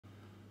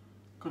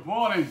Good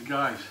morning,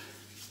 guys.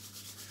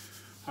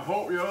 I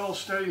hope you're all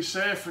staying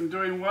safe and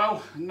doing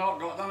well and not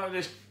got none of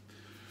this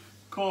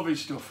COVID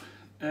stuff.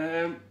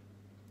 I'm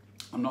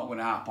not going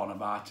to harp on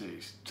about it.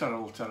 It's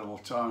terrible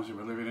times that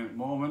we're living in at the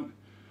moment.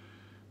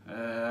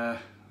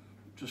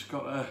 Just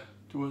got to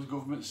do as the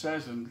government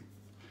says and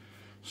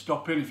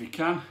stop in if you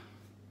can.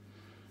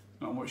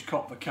 Not much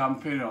cop for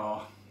camping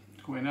or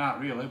going out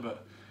really,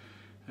 but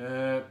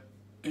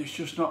it's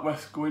just not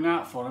worth going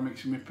out for and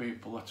mixing with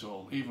people at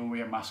all. Even with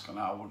a mask on,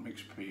 I wouldn't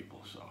mix with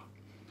people. So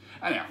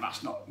anyhow,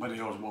 that's not what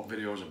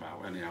video's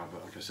about anyhow,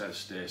 but like I said,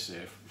 stay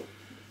safe.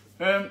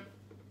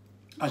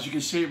 As you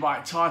can see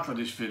by the title of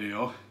this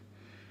video,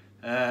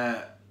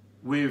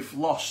 we've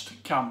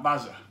lost Camp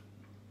Bazza.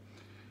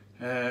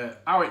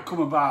 How it come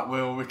about,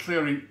 well, we're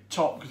clearing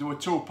top, because there were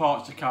two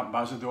parts to Camp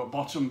Bazza. There were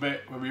bottom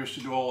bit where we used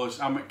to do all this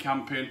hammock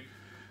camping,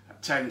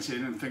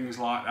 tenting and things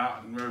like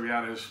that, and where we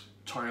had his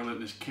toilet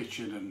and his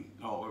kitchen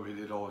and where we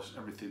did all this,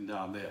 everything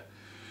down there.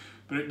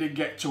 But it did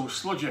get too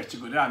sludgy to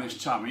go down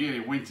this time of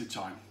year, in winter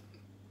time.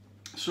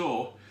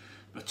 So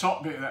the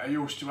top bit that I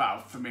used to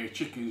have for me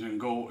chickens and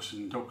goats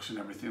and ducks and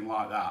everything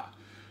like that,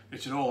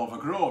 it's all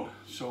overgrown.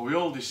 So we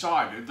all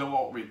decided that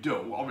what we'd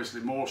do,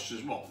 obviously most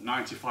of us,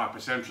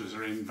 95% of us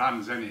are in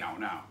vans anyhow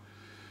now.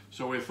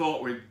 So we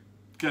thought we'd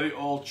get it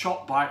all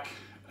chopped back,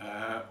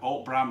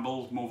 alt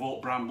brambles, move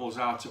alt brambles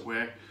out of the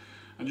way,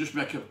 and just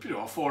make a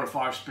 4 or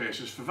 5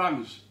 spaces for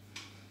vans.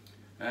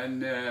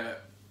 And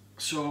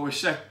so we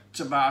set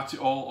about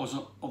it all, us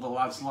other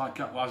lads like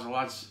that,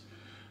 lads,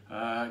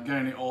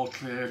 getting it all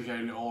cleared,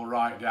 getting it all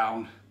right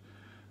down,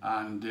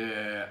 and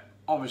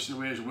obviously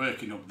we was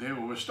working up there,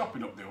 we were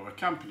stopping up there, we were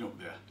camping up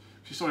there.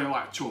 It's only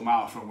like 2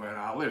 miles from where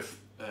I live,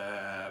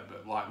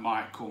 but like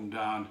Mike come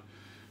down,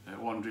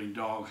 Wandering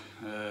Dog,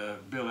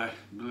 Billy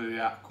the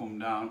Hat come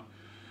down,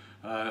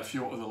 a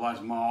few other lads,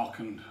 Mark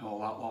and all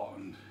that lot,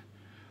 and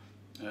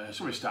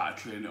so we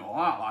started clearing it all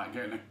out, like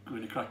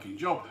doing a cracking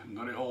job, and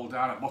got it all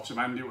down at bottom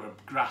end. It were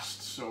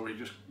grassed, so we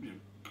just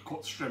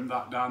trimmed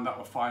that down. That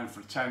were fine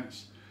for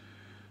tents.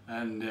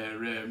 And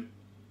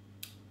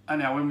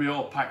anyhow, when we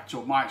all packed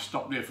up, Mike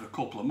stopped there for a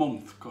couple of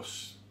months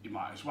because he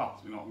might as well,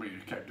 you know what I mean.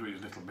 He kept doing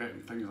his little bit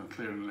and things and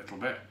clearing a little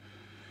bit.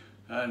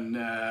 And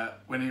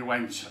when he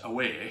went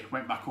away,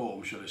 went back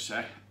home, should I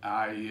say,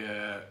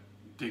 I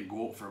did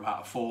go up for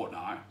about a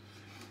fortnight,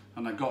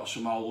 and I got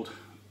some old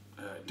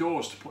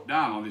doors to put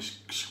down on this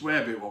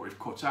square bit what we've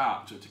cut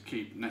out to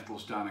keep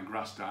nettles down and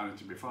grass down and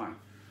to be fine.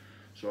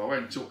 So I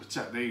went up to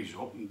take these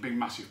up, and big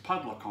massive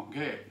padlock on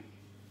gate.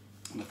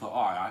 And I thought,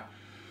 alright,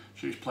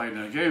 she's playing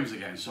her games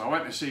again. So I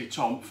went to see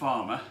Tom,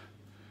 farmer,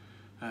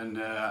 and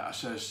I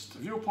says,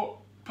 have you put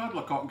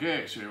padlock on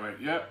gate? So he went,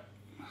 yep.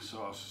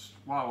 So I said,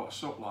 wow,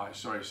 what's up like?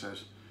 So he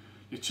says,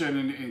 you're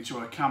turning it into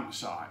a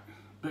campsite.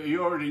 But he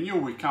already knew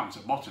we camped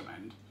at bottom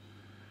end.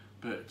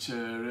 But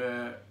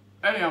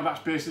anyhow,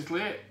 that's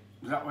basically it.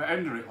 That way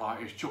end of it,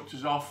 like he's chucked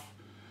us off.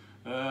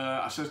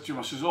 I said to him,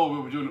 I says, all we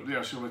were doing up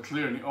there, so we're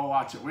clearing it all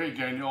out of the way,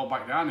 getting it all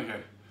back down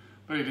again.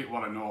 But he didn't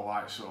want to know,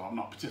 like, so I'm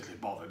not particularly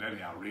bothered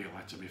anyhow, really,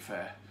 to be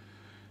fair.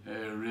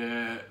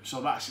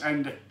 So that's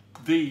end of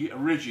the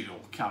original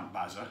Camp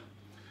Bazza.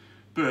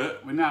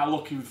 But we're now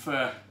looking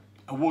for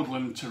a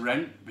woodland to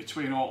rent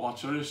between all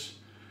lot of us,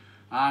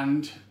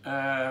 and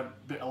a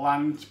bit of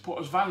land to put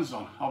us vans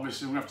on.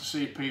 Obviously we have to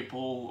see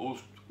people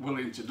who's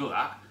willing to do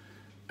that.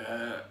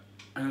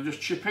 And I'll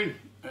just chip in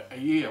a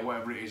year,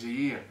 whatever it is, a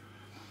year.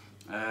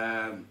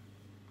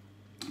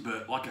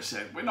 But like I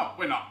said, we're not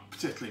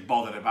particularly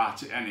bothered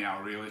about it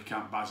anyhow, really.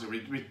 Camp Bazza.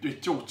 We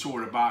do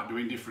tour about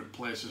doing different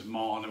places,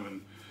 Marnham,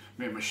 and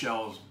me and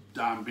Michelle's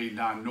been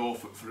down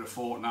Norfolk for a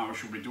fortnight. We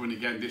should be doing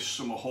again this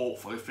summer,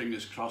 hopefully.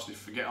 Fingers crossed.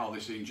 If we get all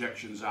these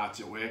injections out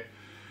of the way,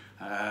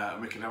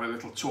 we can have a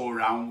little tour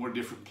around. We're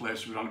different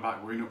places. We're on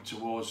about going up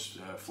towards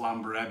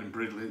Flamborough and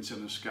Bridlington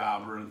and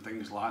Scarborough and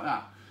things like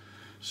that.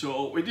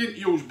 So we didn't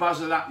use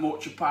Bazza that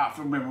much apart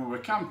from when we were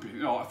camping,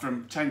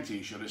 from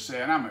tenting, should I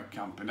say, and hammock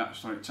camping.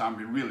 That's the only time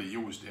we really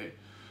used it.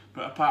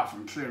 But apart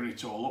from clearing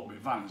it all up with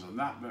vans and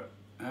that, but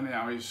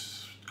anyhow,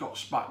 he's got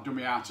spat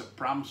dummy out at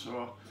pram,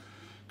 so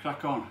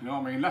crack on, you know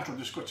what I mean? That'll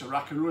just go to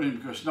rack and ruin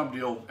because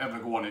nobody will ever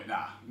go on it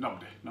now.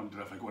 Nobody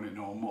will ever go on it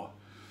no more.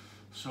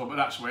 So, but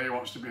that's where he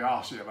wants to be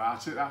arsey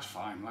about it, that's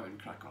fine, let him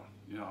crack on,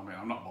 you know what I mean?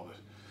 I'm not bothered.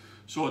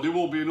 So there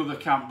will be another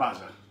Camp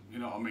Bazza, you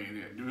know what I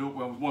mean?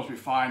 Once we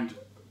find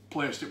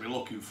place that we're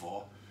looking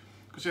for,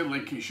 because in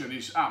Lincolnshire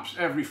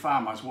every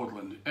farm has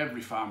woodland.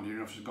 Every farm here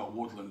has got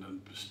woodland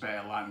and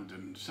spare land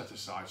and set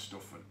aside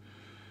stuff, and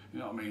you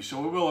know what I mean.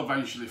 So we will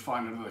eventually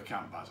find another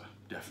Camp Bazza,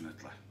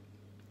 definitely.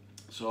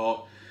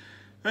 So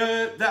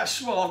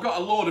that's, well, I've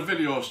got a load of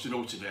videos to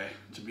do today,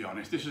 to be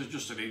honest. This is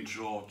just an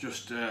intro,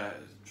 just to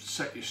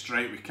set you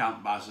straight with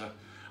Camp Bazza.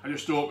 I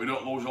just hope we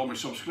don't lose all my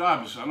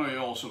subscribers. I know you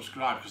all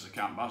subscribed because of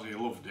Camp Bazza, you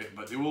loved it,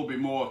 but there will be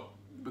more.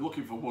 We're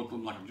looking for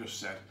woodland, like I've just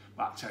said,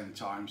 about 10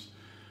 times.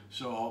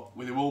 So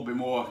there will be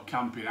more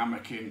camping,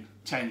 hammocking,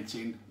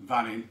 tenting,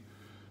 vanning.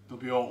 There'll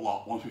be a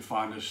lot once we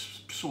find a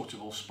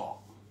suitable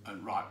spot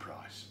and right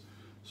price.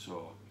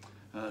 So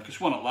because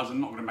one of the lads, I'm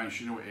not going to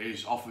mention who it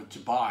is, offered to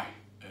buy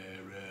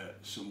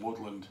some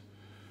woodland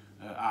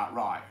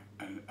outright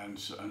and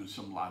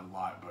some land,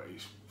 like, but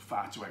it's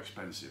far too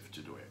expensive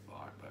to do it,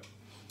 like. But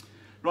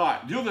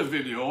right, the other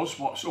videos,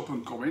 what's up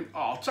and coming. Oh,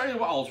 I'll tell you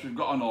what else we've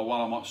got on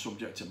while I'm on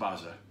subject to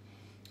Bazza.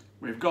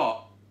 We've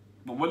got,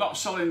 but we're not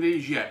selling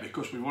these yet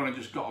because we've only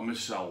just got them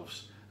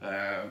ourselves.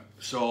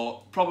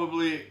 So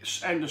probably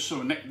end of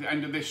summer, the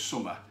end of this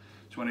summer,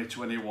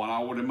 2021,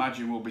 I would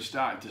imagine we'll be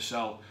starting to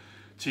sell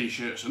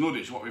t-shirts and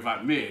hoodies, what we've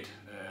had made.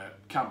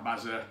 Camp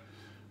Bazza,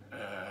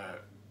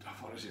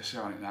 what does it say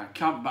on it now?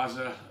 Camp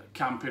Bazza,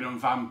 camping and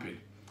vamping.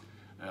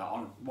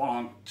 One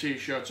on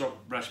t-shirt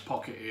up breast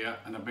pocket here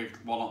and a big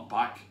one on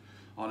back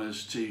on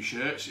his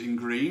t-shirts in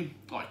green.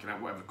 Like, you can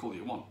have whatever colour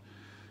you want.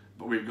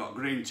 But we've got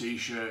green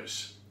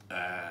t-shirts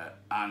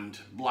and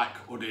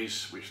black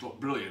hoodies, which look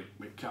brilliant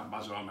with Camp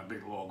Bazza on a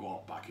big logo on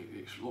the back.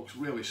 It looks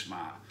really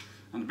smart.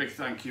 And a big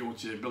thank you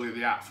to Billy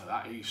the Hat for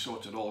that. He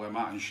sorted all them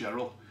out, and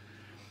Cheryl.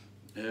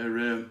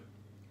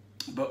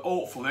 But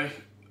hopefully,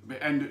 by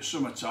the end of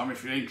summertime,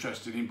 if you're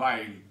interested in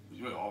buying,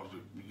 you know,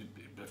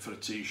 for a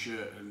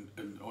t-shirt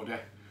and hoodie,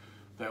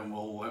 then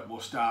we'll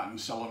start and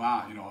sell them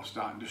out. You know,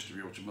 start and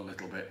distribute them a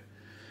little bit.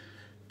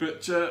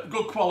 But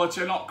good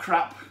quality, not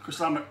crap,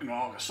 because I'm, you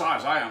know, the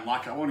size I am,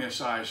 like, I'm only a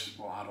size,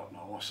 well, I don't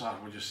know, what size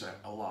would you say?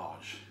 A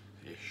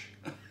large-ish.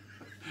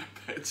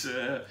 But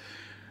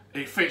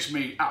it fits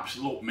me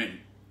absolute mint,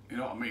 you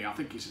know what I mean? I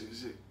think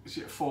is it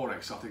a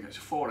 4X? I think it's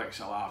a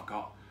 4XL I've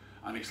got,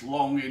 and it's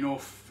long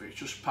enough, it's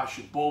just past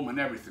your bum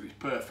and everything, it's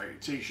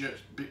perfect. T-shirts,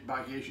 bit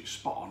baggy, it's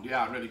spot on,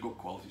 yeah, really good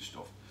quality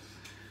stuff.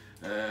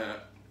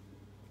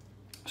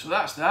 So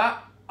that's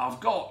that.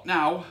 I've got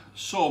now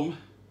some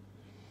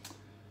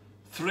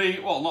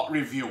well, not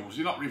reviews,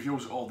 they're not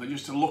reviews at all, they're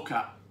just to look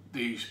at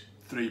these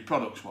 3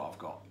 products what I've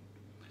got.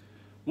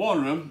 One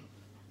of them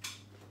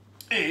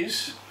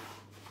is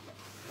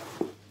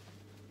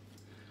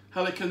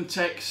Helicon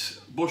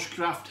Tech's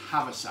Bushcraft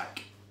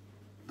Haversack.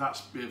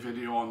 That's be a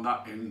video on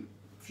that in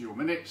a few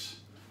minutes.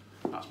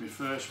 That's my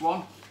first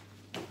one.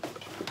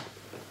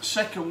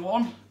 Second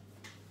one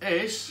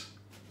is,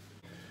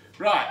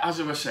 right,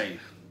 as I was saying,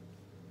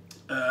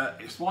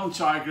 it's one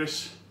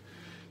Tigris.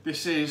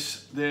 This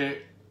is the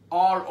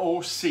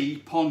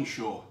ROC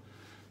poncho.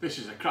 This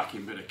is a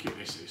cracking bit of kit,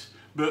 this is,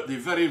 but they're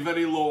very,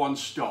 very low on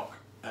stock.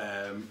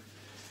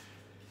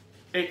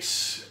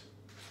 It's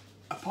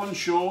a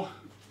poncho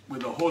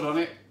with a hood on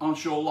it,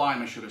 poncho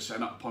line I should have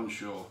said, not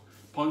poncho.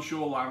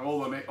 Poncho line,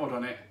 hood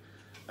on it,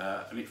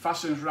 and it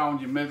fastens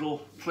round your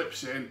middle,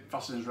 clips in,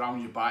 fastens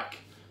round your back.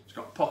 It's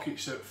got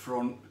pockets at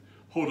front,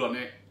 hood on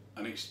it,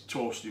 and it's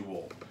toasty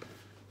warm.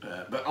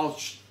 But I'll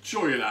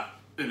show you that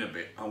in a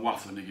bit. I'm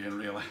waffling again,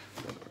 really.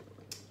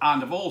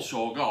 And I've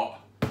also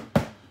got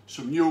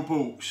some new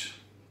boots.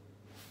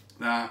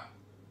 Now,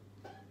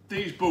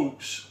 these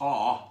boots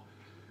are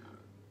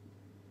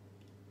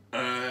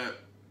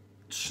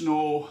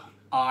snow,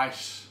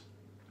 ice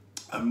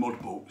and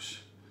mud boots.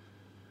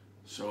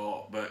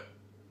 So,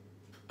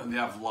 and they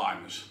have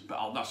liners,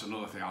 but that's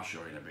another thing I'll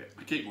show you in a bit.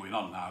 I keep going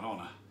on now, don't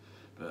I?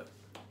 But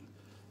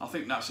I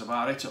think that's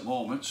about it at the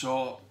moment.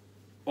 So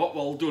what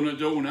we'll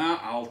do now,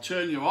 I'll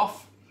turn you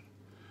off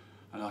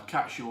and I'll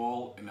catch you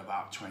all in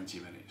about 20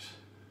 minutes.